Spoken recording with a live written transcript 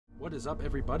What is up,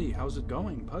 everybody? How's it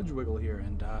going? Pudgewiggle here,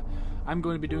 and I'm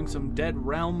going to be doing some Dead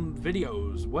Realm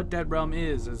videos. What Dead Realm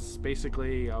is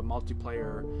basically a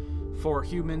multiplayer. 4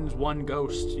 humans, 1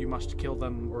 ghost. You must kill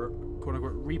them, or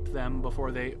quote-unquote reap them,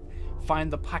 before they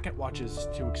find the pocket watches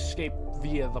to escape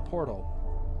via the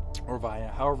portal. Or via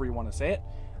however you want to say it.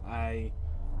 I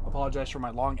apologize for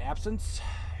my long absence.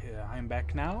 I am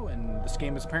back now, and this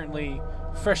game is apparently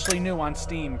freshly new on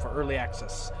Steam for early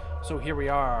access. So here we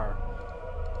are.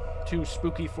 Too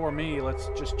spooky for me. Let's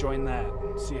just join that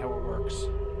and see how it works.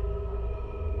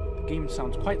 The game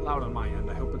sounds quite loud on my end.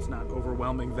 I hope it's not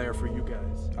overwhelming there for you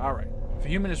guys. Alright. If a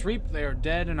human is reaped, they are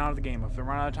dead and out of the game. If they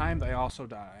run out of time, they also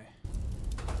die.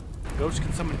 Ghosts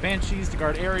can summon banshees to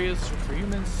guard areas for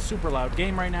humans. Super loud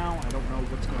game right now. I don't know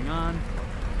what's going on.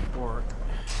 Or...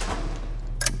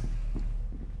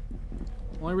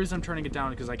 the only reason I'm turning it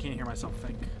down is because I can't hear myself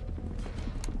think.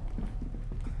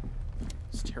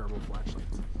 It's terrible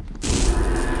flashlights.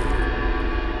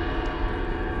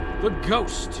 The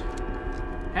Ghost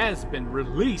has been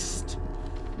released.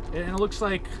 And it looks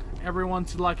like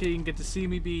everyone's lucky and get to see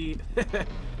me be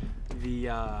the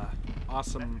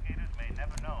awesome...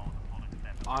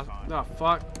 oh,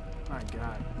 fuck. My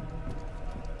God.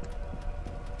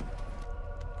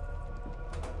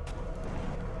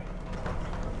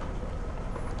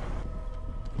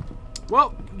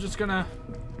 Well, I'm just gonna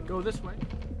go this way.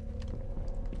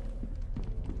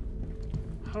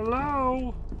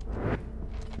 Hello?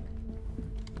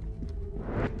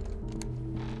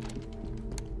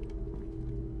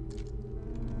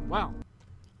 Wow.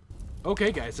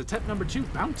 Okay, guys, attempt number 2,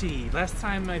 bounty. Last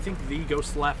time I think the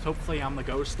ghost left. Hopefully I'm the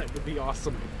ghost. That would be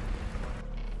awesome.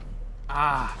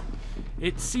 Ah.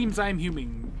 It seems I'm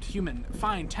human.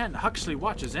 Find 10 Huxley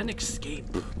watches and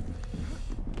escape.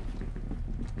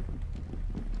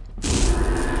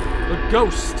 The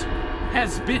Ghost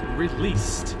has been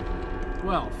released.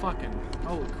 Well, fucking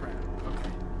holy crap. Okay.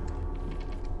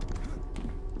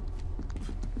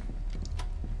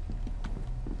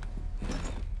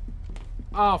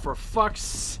 Oh, for fuck's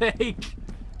sake.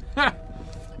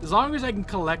 As long as I can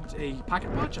collect a pocket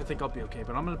watch, I think I'll be okay.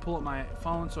 But I'm going to pull up my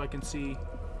phone so I can see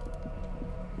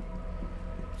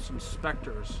some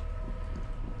specters.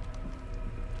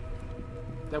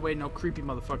 That way no creepy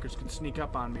motherfuckers can sneak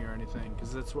up on me or anything.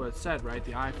 Because that's what it said, right?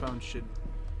 The iPhone should...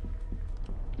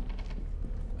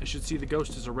 I should see the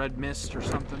ghost as a red mist or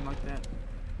something like that.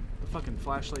 The fucking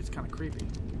flashlight's kind of creepy.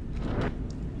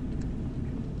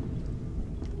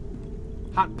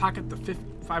 Hot Pocket the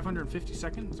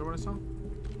 552nd? Is that what I saw?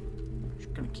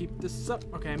 Just gonna keep this up.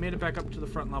 Okay, I made it back up to the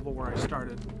front level where I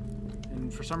started.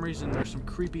 And for some reason, there's some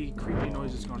creepy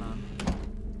noises going on.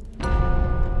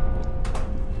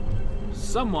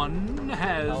 Someone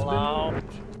has been...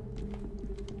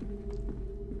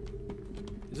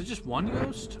 Is it just one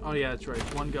ghost? Oh yeah, that's right.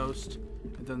 It's one ghost.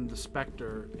 And then the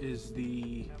specter is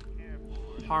the...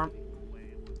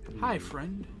 Hi,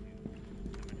 friend.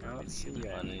 I don't see you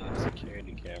on any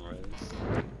security cameras.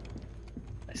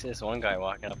 I see this one guy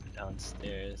walking up and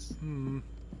downstairs.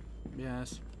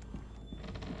 Yes.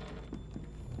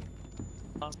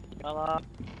 Hello?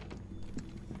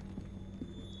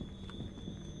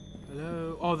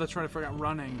 Hello? Oh, that's right. I forgot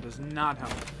running does not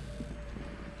help.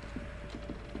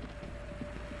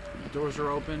 Doors are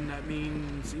open. That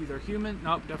means either human.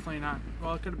 Nope, definitely not.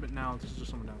 Well, it could have been. Now there's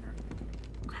just someone down here.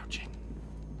 Crouching.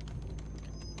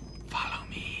 Follow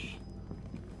me.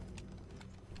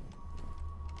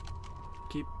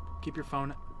 Keep your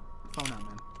phone on,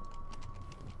 man.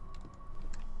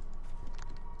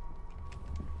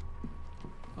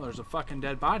 Oh, there's a fucking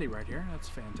dead body right here. That's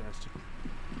fantastic.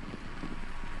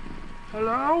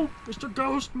 Hello, Mr.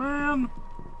 Ghost Man.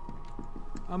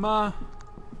 I'm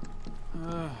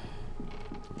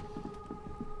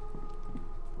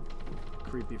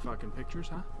creepy fucking pictures,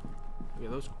 huh? Look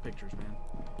at those pictures, man.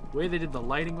 The way they did the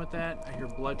lighting with that, I hear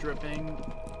blood dripping.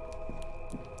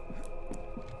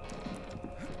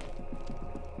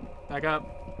 Back up.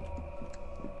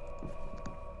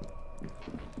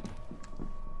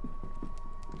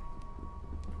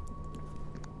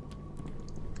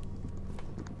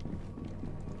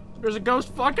 There's a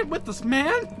ghost fucking with this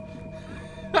man?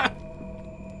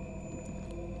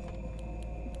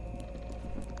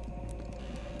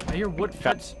 I hear wood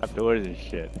fence. Up doors and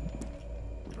shit.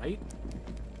 Right?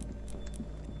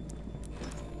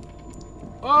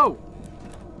 Oh!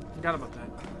 Forgot about that.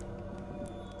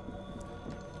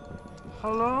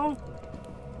 Hello?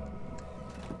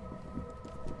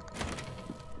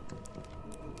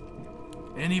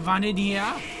 Anyone in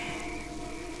here?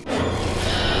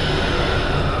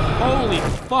 Holy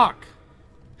fuck!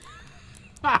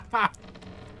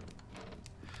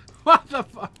 What the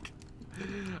fuck?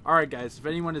 Alright, guys. If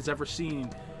anyone has ever seen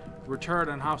Return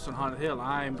on House on Haunted Hill,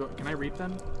 Can I reap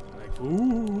them? Like,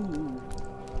 ooh.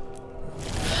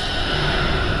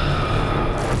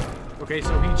 Okay,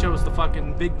 so he chose the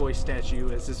fucking big boy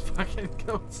statue as his fucking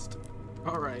ghost.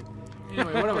 Alright.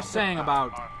 Anyway, what I was saying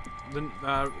about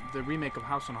the remake of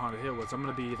House on Haunted Hill was I'm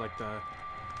gonna be like the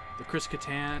Chris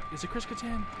Kattan. Is it Chris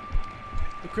Kattan?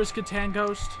 The Chris Kattan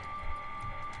ghost.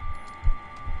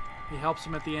 He helps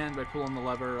him at the end by pulling the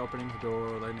lever, opening the door,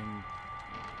 letting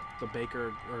the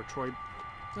baker or Troy. What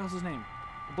the hell's his name?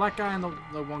 The black guy and the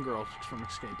one girl from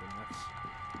escaping.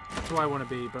 That's who I want to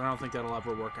be, but I don't think that'll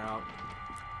ever work out.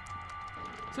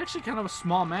 It's actually kind of a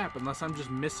small map, unless I'm just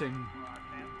missing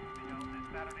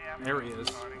areas.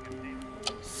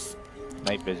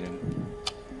 Night vision.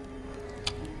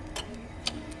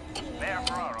 Mayor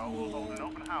Ferraro will hold an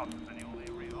open house at the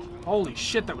newly reopened. Holy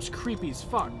shit, that was creepy as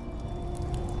fuck.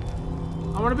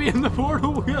 I want to be in the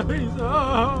portal, guys.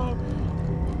 Oh.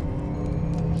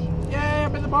 Yay,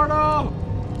 I'm in the portal.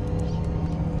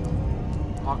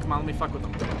 Oh, come on, let me fuck with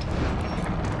them.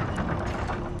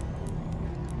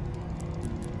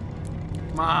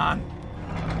 Come on.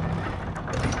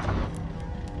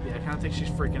 Yeah, I kind of think she's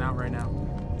freaking out right now.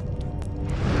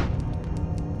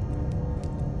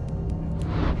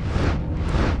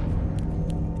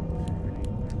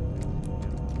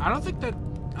 I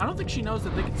don't think she knows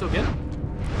that they can still get him.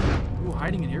 Ooh,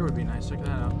 hiding in here would be nice. Check that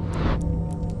out.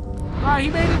 Alright, he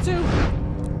made it too.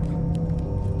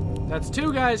 That's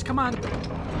two, guys. Come on.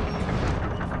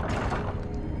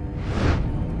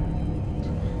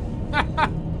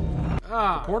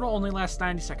 The portal only lasts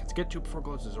 90 seconds. Get to it before it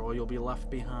closes, or you'll be left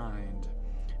behind.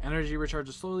 Energy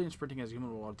recharges slowly, and sprinting as a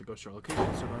human will allow the ghost to your location,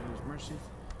 so don't use mercy.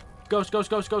 Ghost, ghost,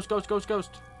 ghost, ghost, ghost, ghost,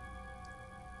 ghost.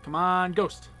 Come on,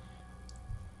 ghost.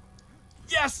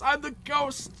 Yes, I'm the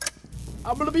ghost.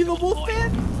 I'm gonna be the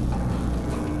Wolfman.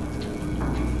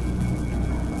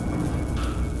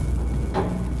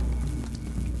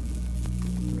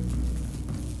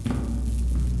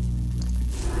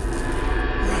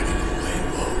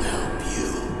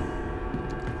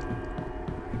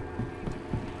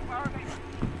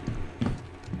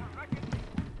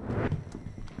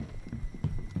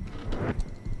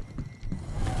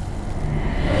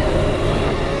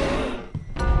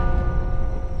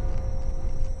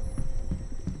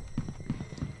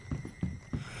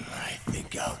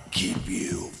 I'll keep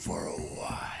you for a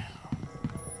while.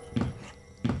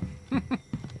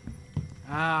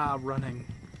 Running.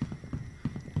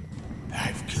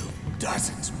 I've killed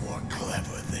dozens more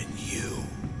clever than you.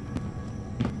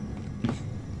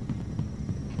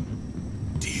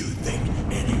 Do you think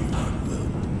anyone will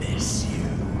miss you?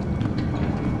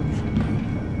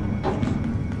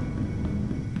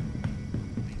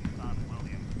 Son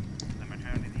William, the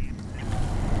maternity.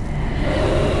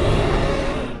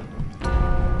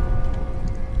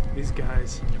 These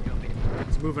guys.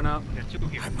 He's moving up.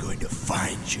 I'm going to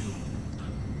find you.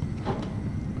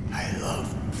 I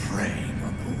love preying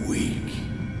on the weak.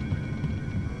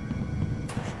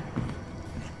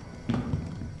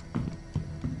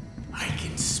 I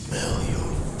can smell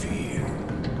your fear.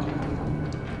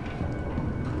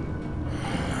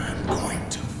 I'm going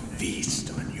to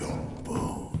feast on your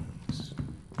bones.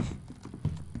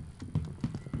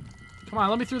 Come on,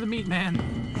 let me through the meat, man.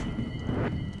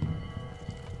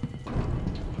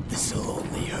 This'll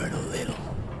only hurt a little.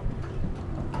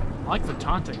 I like the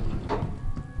taunting.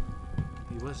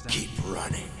 He was down. Keep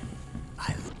running.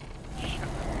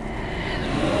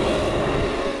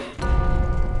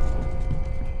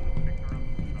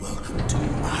 Welcome to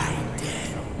my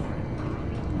den.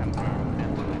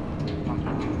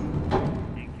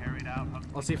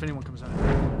 I'll see if anyone comes out.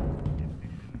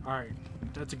 Alright,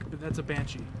 that's a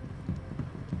banshee.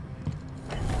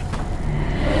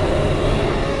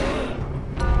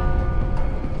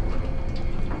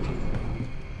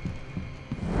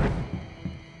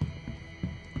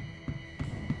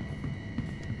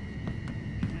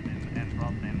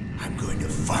 I'm going to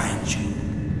find you.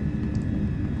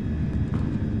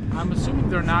 I'm assuming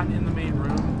they're not in the main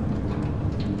room.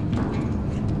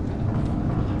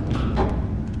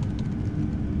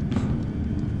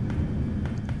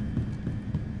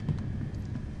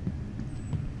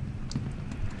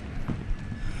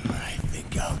 I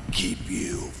think I'll keep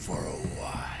you for a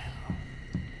while.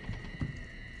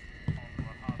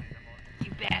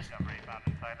 You bastard.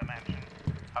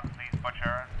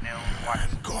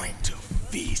 I'm going to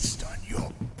feast on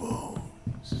your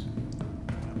bones.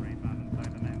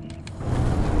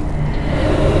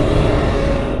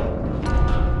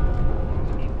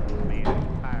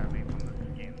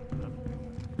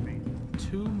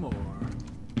 Two more.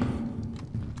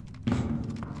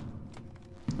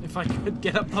 If I could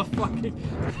get up the fucking...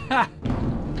 I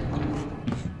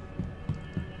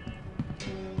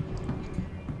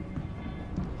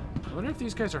wonder if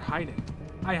these guys are hiding.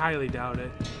 I highly doubt it.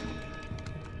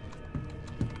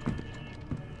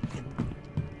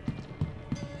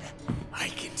 I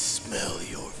can smell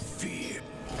your fear.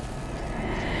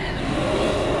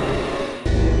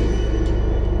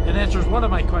 It answers one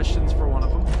of my questions for one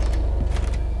of them.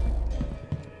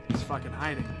 He's fucking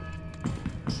hiding.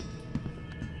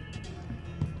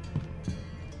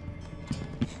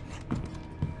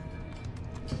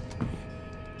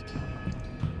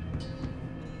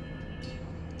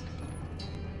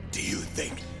 Do you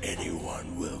think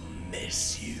anyone will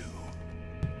miss you?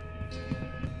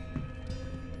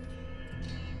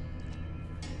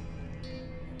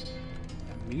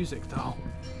 That music, though.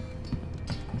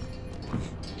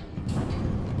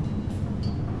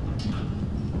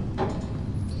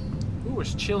 Ooh,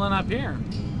 it's chilling up here.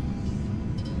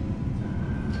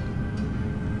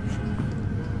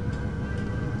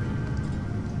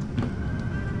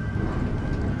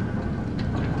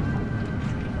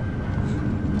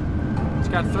 It's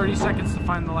got 30 seconds to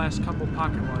find the last couple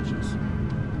pocket watches.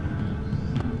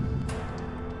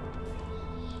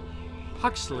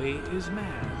 Huxley is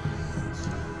mad.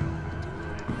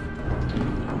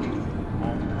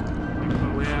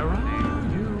 Where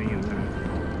are you?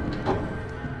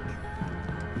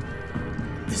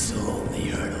 This'll only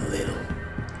hurt a little.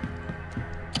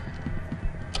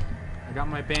 I got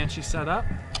my Banshee set up.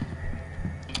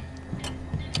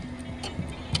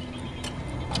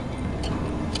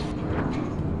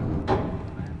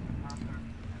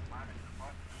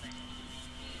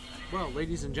 Well,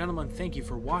 ladies and gentlemen, thank you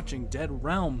for watching Dead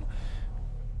Realm.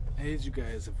 As you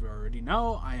guys have already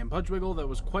know, I am Pudgewiggle. That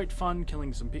was quite fun,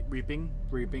 killing some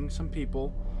reaping some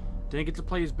people. Didn't get to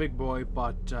play as Big Boy,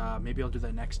 but maybe I'll do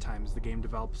that next time as the game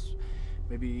develops.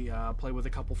 Maybe play with a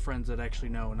couple friends that actually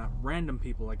know, not random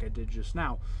people like I did just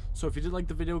now. So if you did like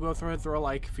the video, go throw a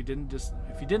like. If you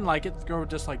didn't like it, throw a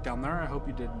dislike down there. I hope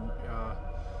you didn't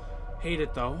hate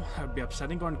it though. That would be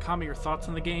upsetting. Go and comment your thoughts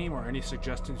on the game or any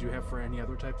suggestions you have for any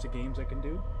other types of games I can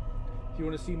do. If you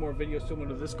want to see more videos similar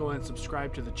to this, go ahead and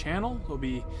subscribe to the channel. There'll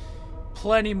be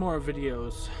plenty more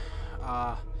videos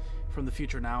from the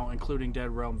future now, including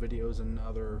Dead Realm videos and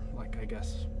other, like, I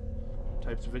guess,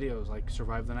 types of videos. Like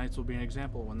Survive the Nights will be an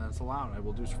example when that's allowed. I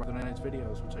will do Survive the Nights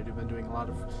videos, which I've been doing a lot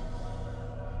of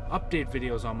update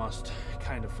videos almost,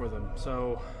 kind of, for them.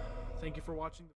 So, thank you for watching.